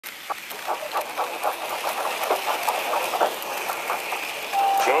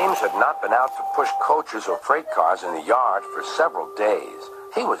had not been out to push coaches or freight cars in the yard for several days.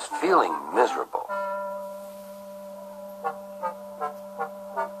 He was feeling miserable.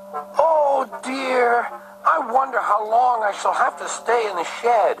 Oh, dear. I wonder how long I shall have to stay in the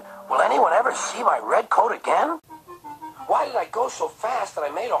shed. Will anyone ever see my red coat again? Why did I go so fast that I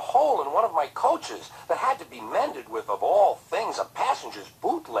made a hole in one of my coaches that had to be mended with, of all things, a passenger's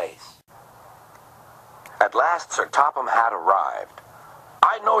bootlace? At last, Sir Topham Hatt arrived.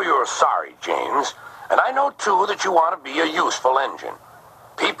 I know you're sorry, James, and I know, too, that you want to be a useful engine.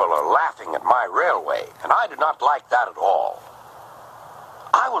 People are laughing at my railway, and I do not like that at all.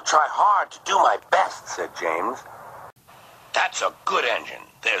 I will try hard to do my best, said James. That's a good engine.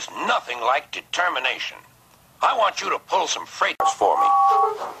 There's nothing like determination. I want you to pull some freighters for me.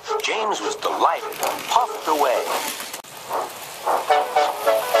 James was delighted and puffed away.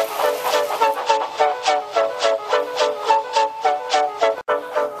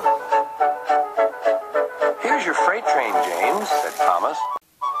 Here's your freight train, James, said Thomas.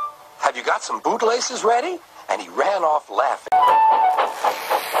 Have you got some bootlaces ready? And he ran off laughing.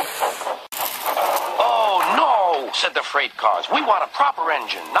 Oh, no, said the freight cars. We want a proper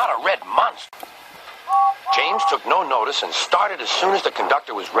engine, not a red monster. James took no notice and started as soon as the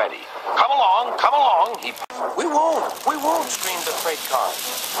conductor was ready. Come along, he... We won't, screamed the freight cars.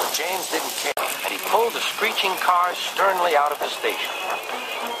 But James didn't care, and he pulled the screeching cars sternly out of the station.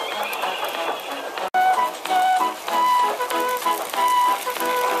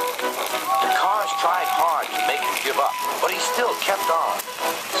 The cars tried hard to make him give up, but he still kept on.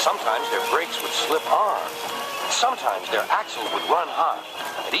 Sometimes their brakes would slip on. Sometimes their axle would run hot.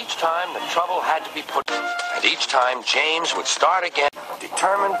 And each time the trouble had to be put... And each time James would start again,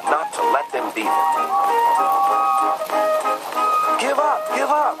 determined not to let them beat him. Give up,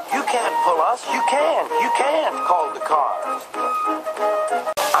 you can't pull us, you can't, called the cars.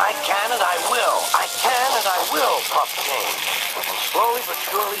 I can and I will, puffed James. And slowly but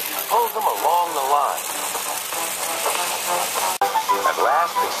surely he pulled them along the line. At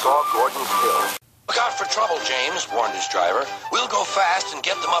last they saw Gordon's Hill. Look out for trouble, James, warned his driver. We'll go fast and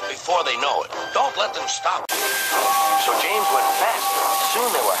get them up before they know it. Don't let them stop. So James went faster. Soon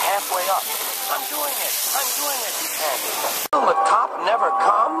they were halfway up. I'm doing it, he panted. Will the top never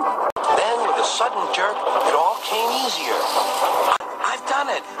come? Then, with a sudden jerk, it all came easier. I've done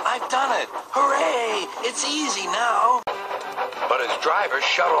it. Hooray, it's easy now. But his driver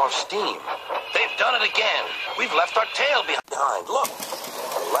shut off steam. They've done it again. We've left our tail behind. Look.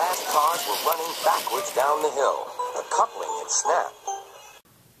 The last cars were running backwards down the hill. The coupling had snapped.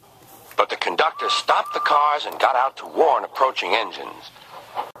 But the conductor stopped the cars and got out to warn approaching engines.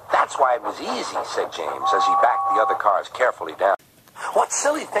 That's why it was easy, said James, as he backed the other cars carefully down. What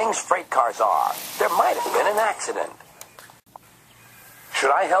silly things freight cars are. There might have been an accident.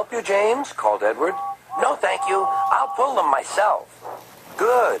 Should I help you, James? Called Edward. No, thank you. I'll pull them myself.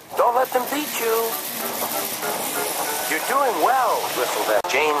 Good. Don't let them beat you. You're doing well, whistled Ed.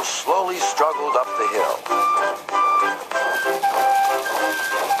 James slowly struggled up the hill.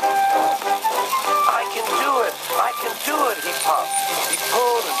 I can do it, he puffed. He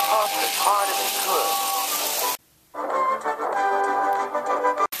pulled and puffed as hard as he could.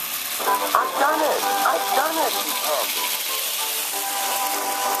 I've done it, he panted.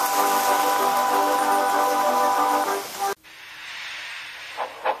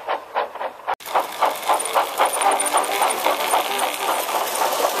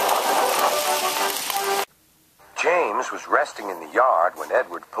 James was resting in the yard when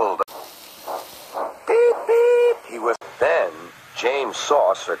Edward pulled up. Beep, beep, he was. Then James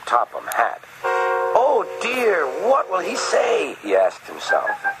saw Sir Topham Hatt. Oh dear, what will he say? He asked himself.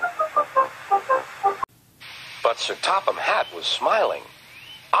 But Sir Topham Hatt was smiling.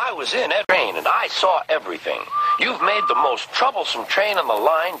 I was in Ed's train and I saw everything. You've made the most troublesome train on the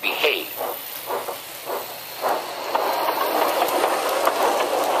line behave.